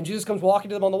 And Jesus comes walking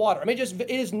to them on the water. I mean, it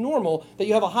is normal that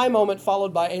you have a high moment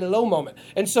followed by a low moment.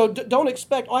 And so don't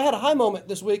expect, I had a high moment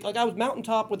this week, like I was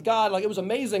mountaintop with God, like it was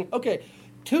amazing. Okay,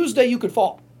 Tuesday you could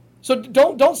fall. So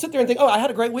don't sit there and think, I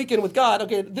had a great weekend with God.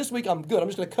 Okay, this week I'm good. I'm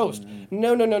just going to coast.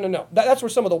 No. That's where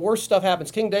some of the worst stuff happens.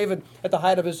 King David, at the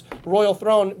height of his royal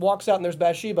throne, walks out and there's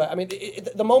Bathsheba. I mean,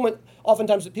 the moment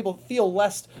oftentimes that people feel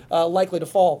less likely to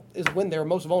fall is when they're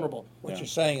most vulnerable. What you're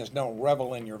saying is don't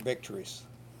revel in your victories.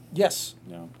 Yes.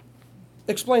 No.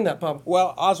 Explain that, Pub.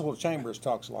 Well, Oswald Chambers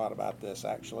talks a lot about this,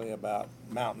 actually, about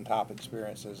mountaintop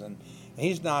experiences. And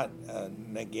he's not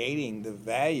negating the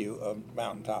value of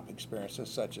mountaintop experiences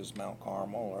such as Mount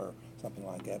Carmel or something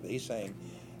like that. But he's saying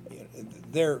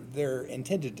they're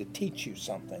intended to teach you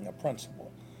something, a principle,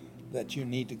 that you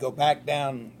need to go back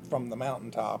down from the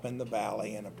mountaintop in the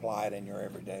valley and apply it in your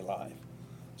everyday life.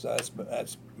 So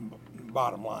that's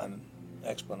bottom line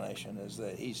explanation, is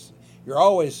that you're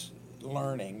always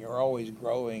learning, you're always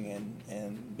growing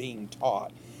and being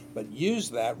taught, but use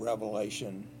that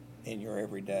revelation in your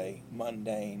everyday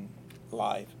mundane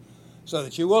life, so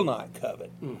that you will not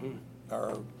covet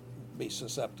or be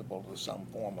susceptible to some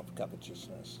form of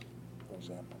covetousness, for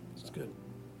example. That's good.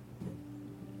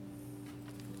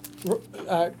 No,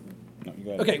 you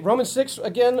go ahead. Okay, Romans 6,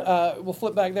 again, we'll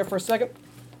flip back there for a second.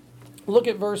 Look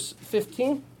at verse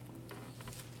 15.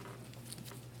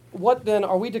 What then,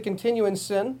 are we to continue in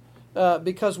sin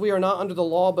because we are not under the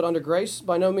law but under grace?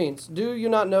 By no means. Do you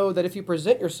not know that if you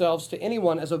present yourselves to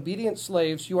anyone as obedient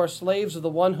slaves, you are slaves of the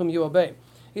one whom you obey,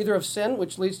 either of sin,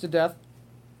 which leads to death,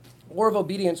 or of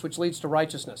obedience, which leads to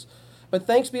righteousness? But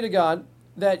thanks be to God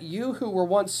that you who were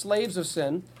once slaves of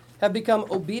sin have become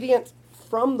obedient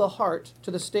from the heart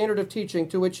to the standard of teaching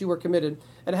to which you were committed,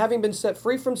 and having been set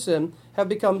free from sin, have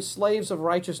become slaves of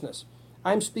righteousness.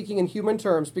 I am speaking in human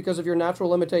terms because of your natural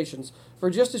limitations.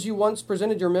 For just as you once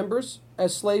presented your members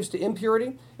as slaves to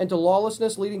impurity and to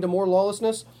lawlessness, leading to more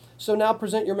lawlessness, so now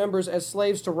present your members as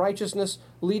slaves to righteousness,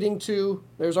 leading to,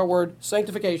 there's our word,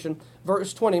 sanctification.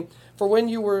 Verse 20, for when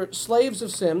you were slaves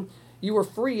of sin, you were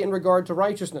free in regard to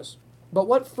righteousness. But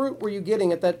what fruit were you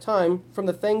getting at that time from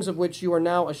the things of which you are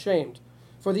now ashamed?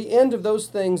 For the end of those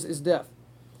things is death.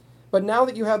 But now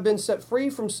that you have been set free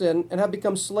from sin and have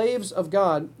become slaves of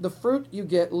God, the fruit you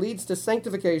get leads to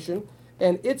sanctification,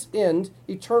 and its end,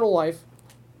 eternal life.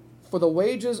 For the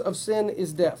wages of sin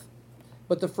is death,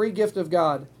 but the free gift of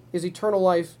God is eternal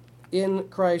life in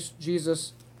Christ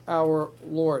Jesus our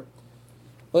Lord.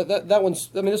 Well, that one's,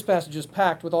 I mean, this passage is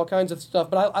packed with all kinds of stuff,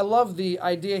 but I love the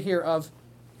idea here of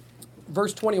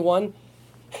verse 21.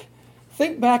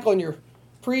 Think back on your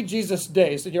pre-Jesus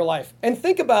days in your life and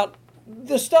think about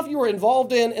the stuff you were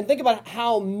involved in, and think about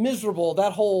how miserable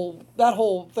that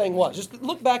whole thing was. Just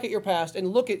look back at your past and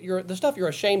look at the stuff you're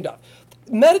ashamed of.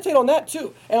 Meditate on that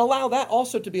too, and allow that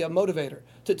also to be a motivator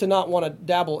to not want to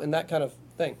dabble in that kind of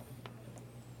thing.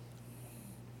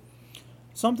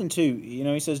 Something too,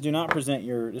 he says, do not present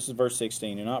this is verse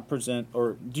 16,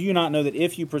 do you not know that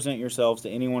if you present yourselves to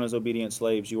anyone as obedient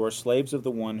slaves, you are slaves of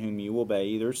the one whom you obey,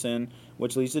 either sin,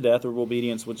 which leads to death, or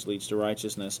obedience, which leads to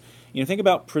righteousness. Think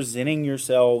about presenting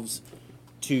yourselves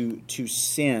to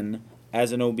sin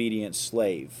as an obedient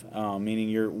slave, meaning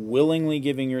you're willingly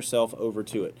giving yourself over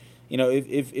to it.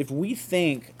 If we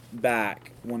think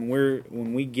back when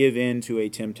we give in to a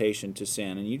temptation to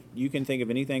sin, and you can think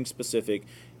of anything specific,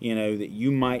 that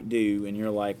you might do, and you're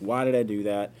like, why did I do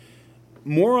that?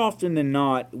 More often than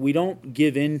not, we don't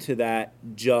give in to that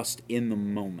just in the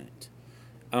moment.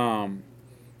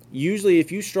 Usually,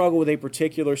 if you struggle with a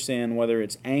particular sin, whether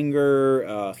it's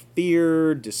anger,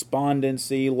 fear,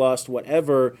 despondency, lust,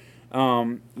 whatever,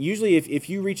 usually if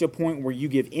you reach a point where you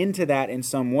give into that in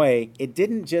some way, it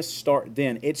didn't just start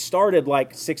then. It started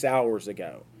like 6 hours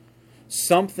ago.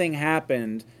 Something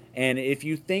happened, and if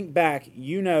you think back,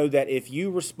 you know that if you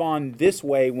respond this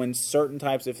way when certain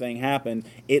types of thing happen,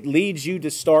 it leads you to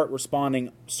start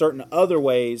responding certain other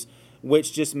ways,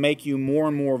 which just make you more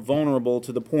and more vulnerable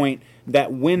to the point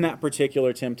that when that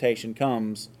particular temptation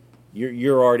comes,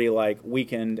 you're already like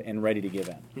weakened and ready to give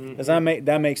in. Does that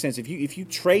make sense? If you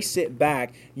trace it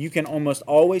back, you can almost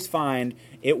always find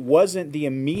it wasn't the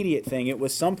immediate thing. It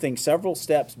was something several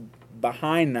steps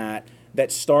behind that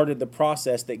started the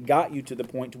process that got you to the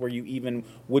point to where you even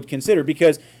would consider.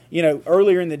 Because,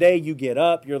 earlier in the day you get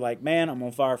up, you're like, man, I'm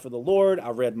on fire for the Lord. I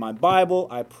read my Bible.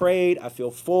 I prayed. I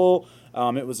feel full.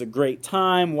 It was a great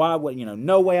time. Why would,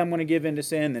 no way I'm going to give in to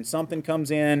sin. Then something comes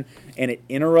in and it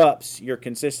interrupts your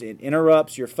consistency. It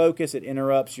interrupts your focus. It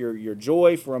interrupts your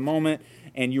joy for a moment.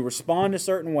 And you respond a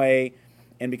certain way.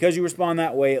 And because you respond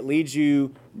that way, it leads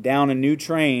you down a new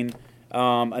train,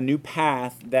 a new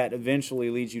path that eventually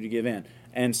leads you to give in.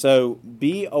 And so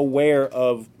be aware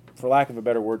of, for lack of a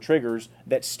better word, triggers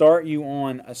that start you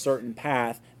on a certain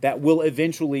path that will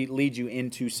eventually lead you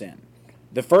into sin.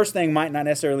 The first thing might not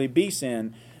necessarily be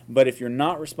sin, but if you're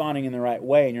not responding in the right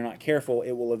way and you're not careful,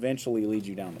 it will eventually lead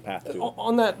you down the path to it.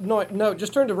 On that note,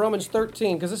 just turn to Romans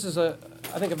 13, because this is, I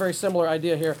think, a very similar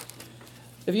idea here.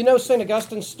 If you know St.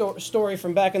 Augustine's story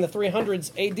from back in the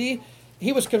 300s AD,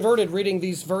 he was converted reading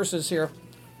these verses here.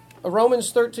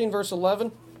 Romans 13, verse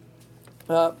 11,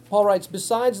 Paul writes,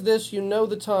 besides this, you know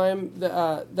the time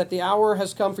that the hour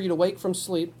has come for you to wake from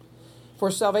sleep, for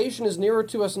salvation is nearer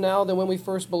to us now than when we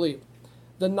first believed.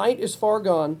 The night is far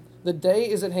gone, the day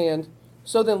is at hand.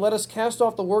 So then let us cast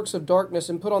off the works of darkness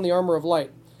and put on the armor of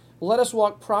light. Let us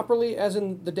walk properly as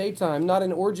in the daytime, not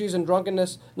in orgies and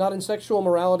drunkenness, not in sexual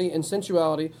morality and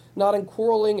sensuality, not in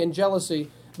quarreling and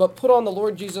jealousy, but put on the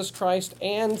Lord Jesus Christ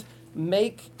and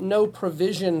make no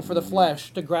provision for the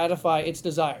flesh to gratify its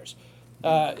desires.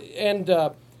 I don't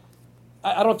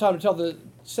have time to tell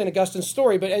St. Augustine's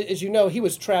story, but as you know, he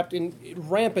was trapped in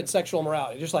rampant sexual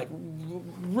immorality, just like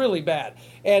really bad,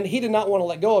 and he did not want to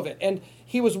let go of it. And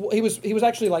he was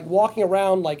actually like walking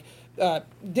around like.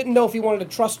 Didn't know if he wanted to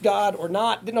trust God or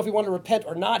not, didn't know if he wanted to repent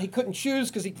or not. He couldn't choose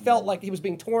because he felt like he was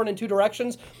being torn in two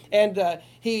directions. And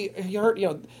he heard,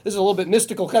 this is a little bit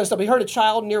mystical kind of stuff, but he heard a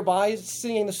child nearby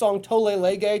singing the song Tole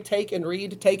Lege, take and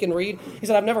read, take and read. He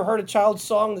said, I've never heard a child's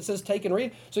song that says take and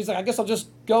read. So he's like, I guess I'll just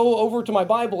go over to my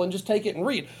Bible and just take it and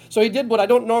read. So he did what I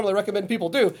don't normally recommend people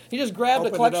do. He just grabbed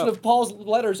a collection of Paul's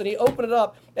letters and he opened it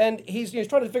up, and he's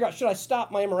trying to figure out, should I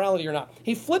stop my immorality or not?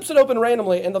 He flips it open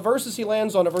randomly, and the verses he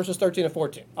lands on are verses 13 and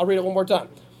 14. I'll read it one more time.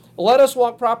 Let us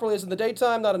walk properly as in the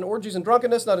daytime, not in orgies and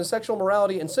drunkenness, not in sexual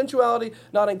morality and sensuality,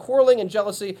 not in quarreling and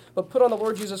jealousy, but put on the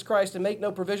Lord Jesus Christ and make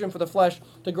no provision for the flesh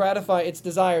to gratify its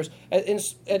desires.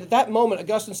 At that moment,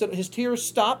 Augustine said his tears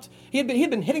stopped. He had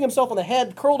been hitting himself on the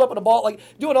head, curled up in a ball, like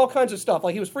doing all kinds of stuff.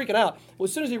 Like he was freaking out. Well,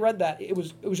 as soon as he read that, it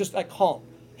was just like calm.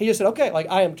 He just said, "Okay, like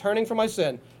I am turning from my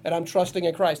sin and I'm trusting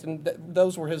in Christ." And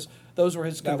those were his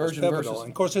conversion verses. And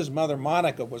of course, his mother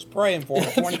Monica was praying for him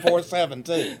 24/7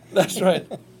 too. That's right.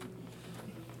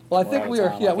 Well, I think we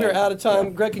are out of time.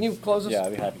 Yeah. Greg, can you close us? Yeah,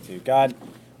 I'd be happy to. God,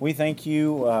 we thank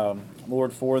you,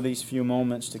 Lord, for these few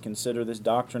moments to consider this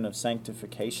doctrine of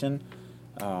sanctification.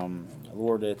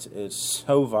 Lord, it's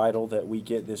so vital that we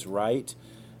get this right.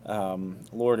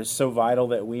 Lord, it's so vital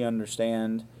that we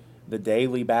understand the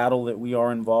daily battle that we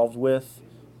are involved with,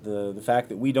 the fact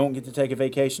that we don't get to take a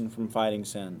vacation from fighting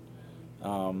sin.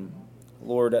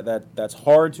 Lord, that's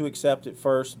hard to accept at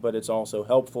first, but it's also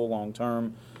helpful long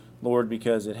term, Lord,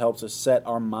 because it helps us set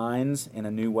our minds in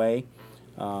a new way.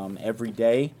 Every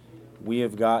day we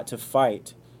have got to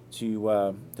fight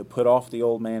to put off the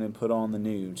old man and put on the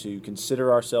new, to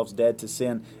consider ourselves dead to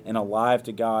sin and alive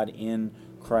to God in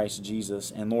Christ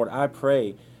Jesus. And Lord, I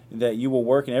pray that you will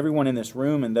work in everyone in this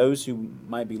room and those who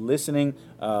might be listening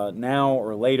now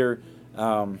or later.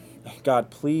 God,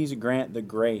 please grant the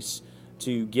grace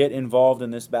to get involved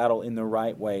in this battle in the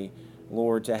right way.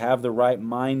 Lord, to have the right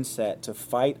mindset, to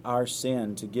fight our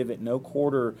sin, to give it no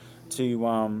quarter,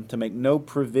 to make no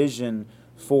provision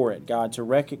for it. God, to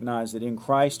recognize that in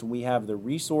Christ we have the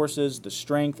resources, the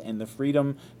strength, and the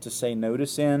freedom to say no to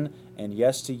sin and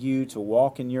yes to you, to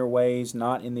walk in your ways,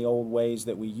 not in the old ways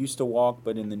that we used to walk,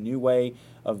 but in the new way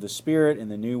of the Spirit, in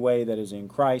the new way that is in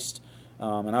Christ.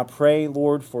 And I pray,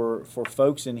 Lord, for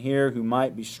folks in here who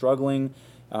might be struggling,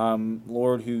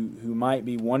 Lord, who might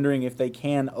be wondering if they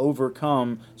can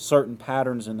overcome certain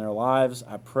patterns in their lives.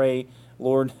 I pray,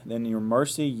 Lord, that in your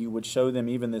mercy you would show them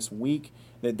even this week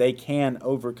that they can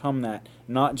overcome that,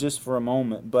 not just for a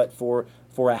moment, but for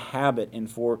a habit and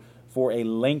for a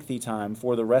lengthy time,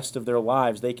 for the rest of their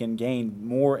lives. They can gain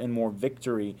more and more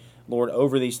victory, Lord,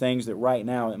 over these things that right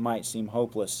now it might seem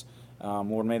hopeless.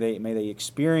 Lord, may they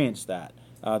experience that,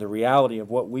 the reality of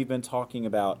what we've been talking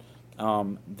about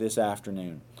this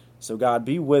afternoon. So God,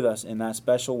 be with us in that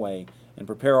special way and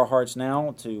prepare our hearts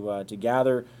now to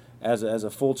gather as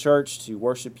a full church to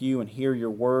worship you and hear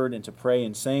your word and to pray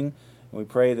and sing. And we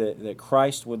pray that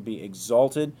Christ would be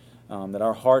exalted, that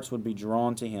our hearts would be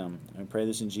drawn to him. And we pray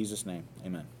this in Jesus' name.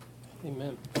 Amen.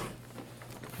 Amen.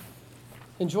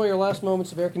 Enjoy your last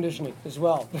moments of air conditioning as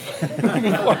well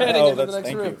before heading into the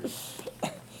next room.